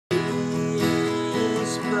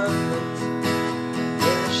perfect.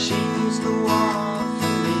 Yeah, she's the one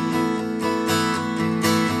for me.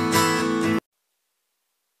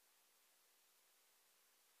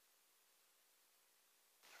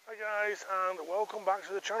 Hi guys, and welcome back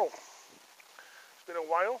to the channel. It's been a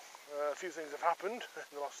while. A few things have happened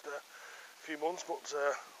in the last few months, but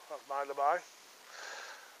that's by the by.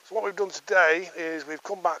 So what we've done today is we've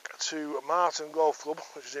come back to Marton Golf Club,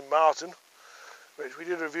 which is in Marton, which we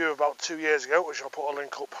did a review of about 2 years ago, which I'll put a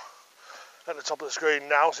link up at the top of the screen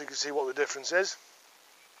now so you can see what the difference is.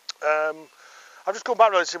 I've just come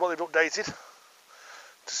back really to see what they've updated,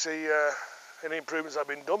 to see any improvements that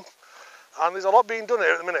have been done. And there's a lot being done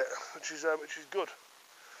here at the minute, which is good.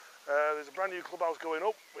 There's a brand new clubhouse going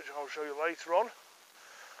up, which I'll show you later on,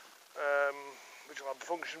 which will have a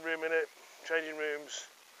function room in it, changing rooms,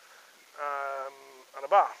 and a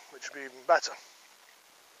bar, which will be even better.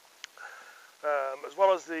 As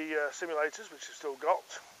well as the simulators, which we've still got,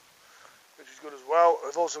 which is good as well.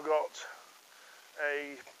 We've also got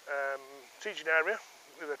a teaching area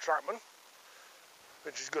with a trackman,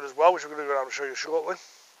 which is good as well, which I'm going to go down and show you shortly.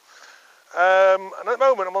 And at the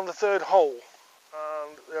moment I'm on the third hole,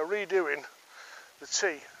 and they're redoing the tee.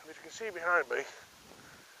 And if you can see behind me,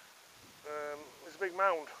 there's a big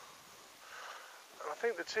mound. And I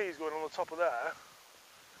think the tee is going on the top of there,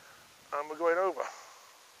 and we're going over.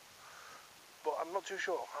 But I'm not too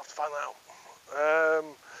sure. I'll have to find that out.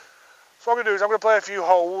 So what I'm going to do is I'm going to play a few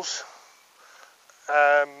holes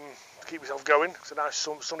to keep myself going. It's a nice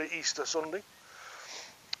sunny Easter Sunday.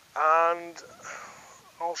 And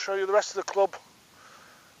I'll show you the rest of the club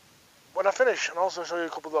when I finish, and also show you a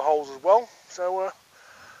couple of the holes as well. So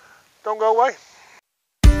don't go away.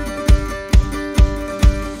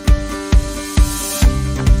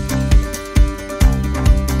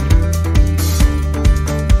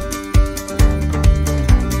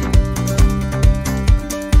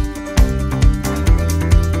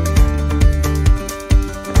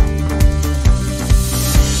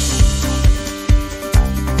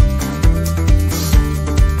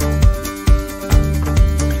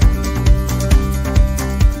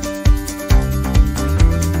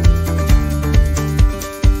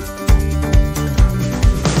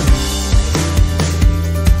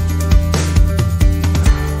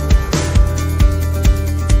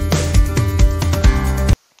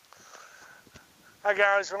 Hi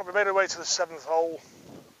guys, we made our way to the 7th hole.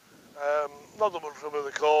 Not that much of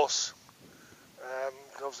the course,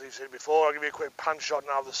 because obviously you've seen it before. I'll give you a quick pan shot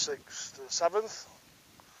now of the 6th to the 7th.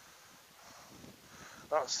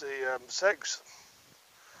 That's the 6th,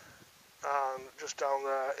 and just down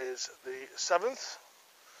there is the 7th,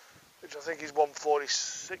 which I think is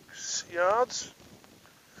 146 yards.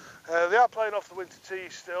 They are playing off the winter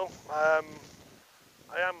tees still. I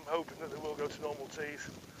am hoping that they will go to normal tees.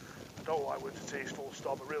 I don't like winter tees full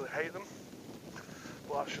stop, I really hate them,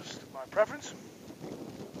 but that's just my preference.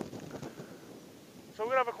 So we're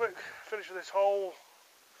going to have a quick finish of this hole,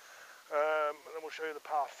 and then we'll show you the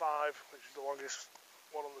par 5, which is the longest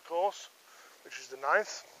one on the course, which is the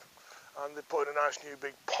 9th, and they put in a nice new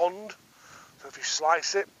big pond, so if you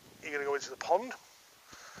slice it, you're going to go into the pond.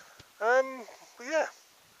 But yeah,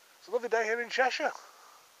 it's a lovely day here in Cheshire,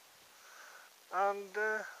 and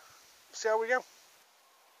see how we go.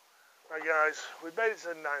 Right guys, we've made it to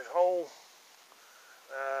the 9th hole.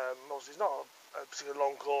 Obviously it's not a particularly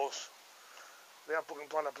long course. They have put in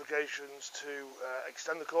plan applications to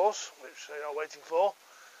extend the course, which they are waiting for,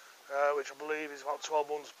 which I believe is about 12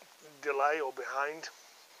 months delay or behind.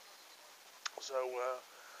 So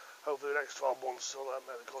hopefully the next 12 months will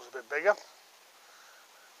make the course a bit bigger.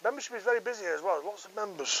 Membership is very busy here as well, lots of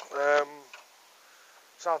members.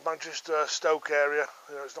 South Manchester, Stoke area,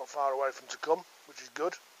 it's not far away from to come, which is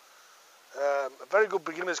good. A very good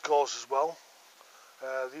beginners course as well.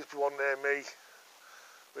 There used to be one near me,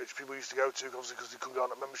 which people used to go to, obviously because they couldn't go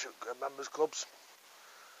on at members clubs.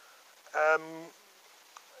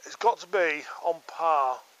 It's got to be on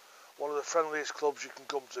par one of the friendliest clubs you can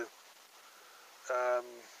come to.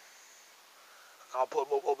 I'll put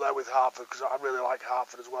them up there with Hartford, because I really like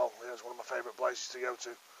Hartford as well. It's one of my favourite places to go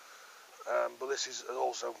to. But this is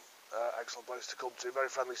also an excellent place to come to. Very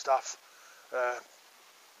friendly staff.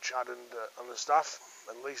 Chad and the staff,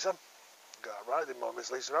 and Lisa. Got that right, didn't want to miss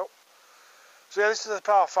Lisa out. So yeah, this is the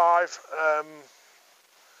par 5.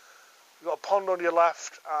 You've got a pond on your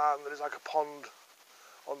left, and there is like a pond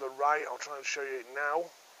on the right. I'll try and show you it now.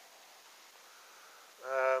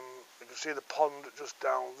 You can see the pond just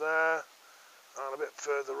down there, and a bit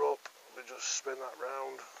further up. Let me just spin that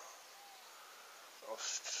round. I'll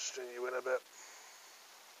string you in a bit.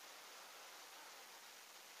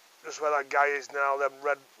 just where that guy is now, them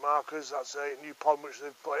red markers, that's a new pond which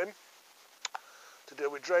they've put in to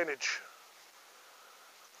deal with drainage.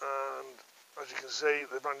 And as you can see,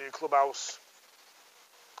 the brand new clubhouse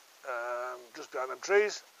just behind them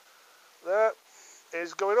trees there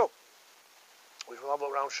is going up, which we'll have a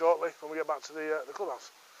look around shortly when we get back to the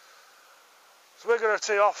clubhouse. So we're going to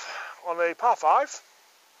tee off on a par 5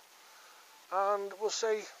 and we'll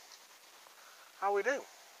see how we do.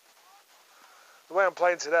 The way I'm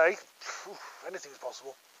playing today, anything's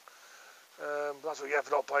possible. That's what you get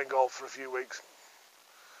for not playing golf for a few weeks.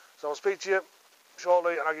 So I'll speak to you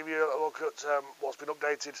shortly and I'll give you a look at what's been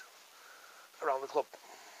updated around the club.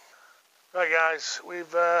 Right guys,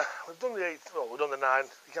 we've done the 8, well we've done the 9,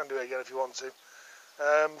 you can do it again if you want to.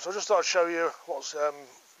 So I just thought I'd show you what's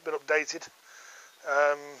been updated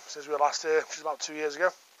since we were last here, which is about 2 years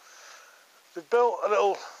ago. We've built a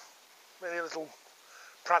little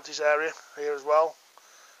practice area here as well,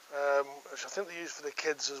 which I think they use for the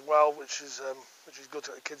kids as well, which is good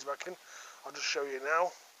to get the kids back in. I'll just show you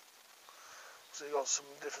now. So you've got some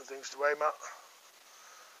different things to aim at,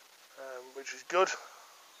 which is good.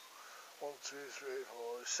 1, 2, 3,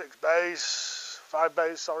 4, 6 bays, 5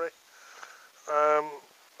 bays, sorry. And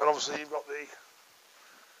obviously you've got the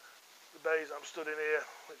bays I'm stood in here,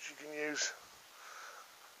 which you can use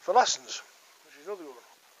for lessons, which is another one.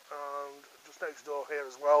 And just next door here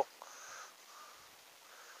as well,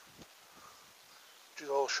 which is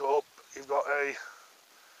all shut up, you've got a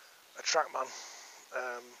TrackMan,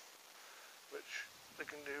 which they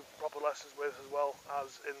can do proper lessons with, as well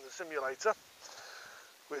as in the simulator,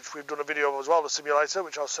 which we've done a video of as well, the simulator,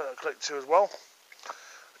 which I'll set a click to as well.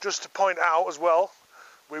 Just to point out as well,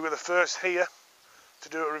 we were the first here to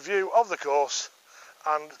do a review of the course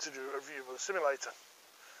and to do a review of the simulator.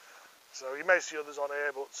 So you may see others on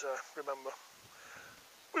here, but remember,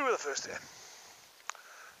 we were the first here.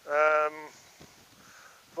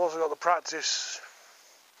 We've also got the practice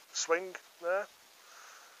swing there,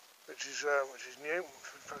 which is new.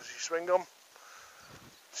 Practice your swing on.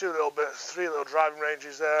 3 little driving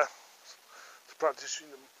ranges there to practice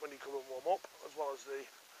when you come and warm up, as well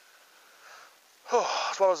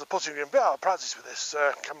as the putting green. Bit out of practice with this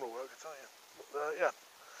camera work, I tell you. But, yeah.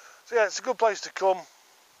 So yeah, it's a good place to come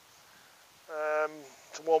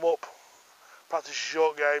to warm up, practice your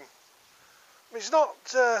short game. I mean, it's not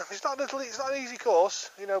an easy course.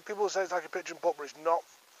 You know, people say it's like a pitch and putt, but it's not.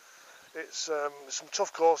 It's some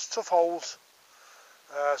tough course, tough holes,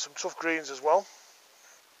 some tough greens as well.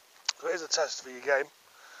 So it is a test for your game.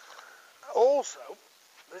 Also,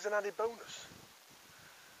 there's an added bonus.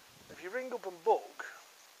 If you ring up and book,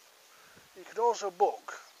 you can also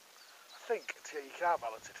book, I think, to get your car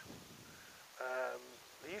valeted.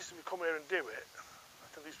 They used to come here and do it. I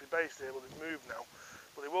think they used to be based here, but they've moved now.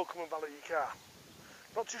 But they will come and valet your car.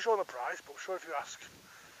 Not too sure on the price, but I'm sure if you ask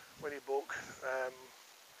when you book,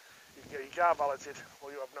 you can get your car valeted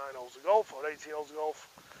while you have 9 holes of golf or 18 holes of golf.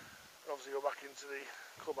 And obviously go back into the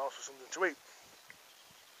clubhouse for something to eat.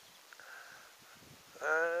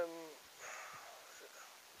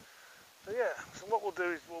 So yeah, so what we'll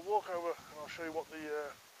do is we'll walk over and I'll show you what the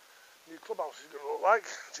new clubhouse is going to look like.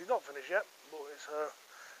 It's not finished yet, but it's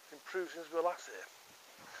improved since we were last here.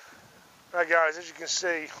 Right guys, as you can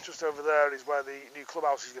see, just over there is where the new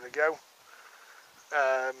clubhouse is going to go.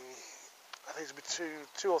 I think it's going to be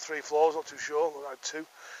two or 3 floors, not too sure, but like 2. You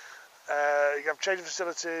have changing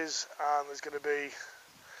facilities, and there's going to be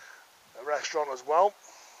a restaurant as well,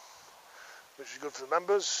 which is good for the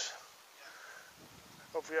members.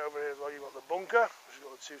 Don't forget over here as well, you've got the bunker, which has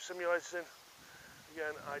got the 2 simulators in.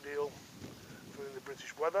 Again, ideal for the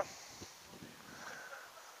British weather.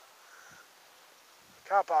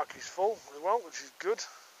 Car park is full as well, which is good.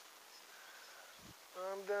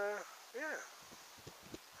 And yeah,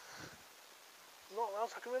 not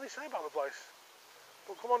else I can really say about the place.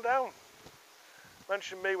 But come on down.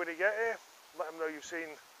 Mention me when you get here. Let them know you've seen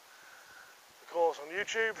the course on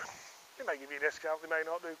YouTube. They may give you a discount, they may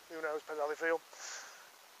not do. Who knows, depends how they feel.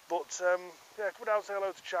 But yeah, come down, say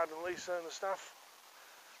hello to Chad and Lisa and the staff.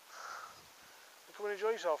 And come and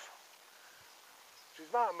enjoy yourself. This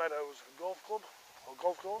is Marton Meadows Golf Club, or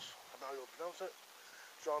golf course, I don't know how you pronounce it.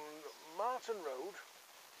 It's on Marton Road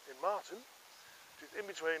in Marton, which is in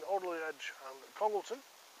between Alderley Edge and Congleton.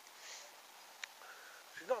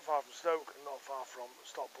 She's not far from Stoke and not far from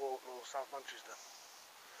Stockport or South Manchester.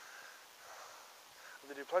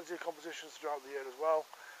 And they do plenty of competitions throughout the year as well,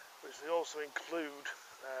 which they also include,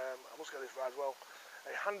 I must get this right as well,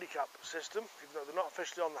 a handicap system, even though they're not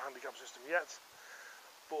officially on the handicap system yet.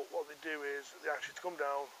 But what they do is they actually come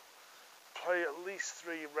down, play at least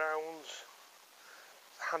 3 rounds,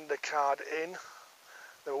 hand a card in,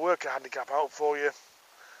 They will work a handicap out for you,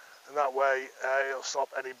 and that way it'll stop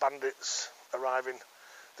any bandits arriving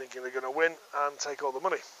thinking they're going to win and take all the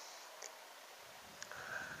money,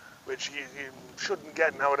 which you shouldn't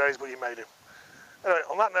get nowadays, but you may do. Anyway,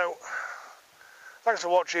 on that note, thanks for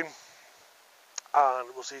watching, and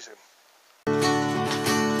we'll see you soon.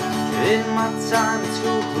 In my time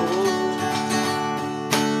to hold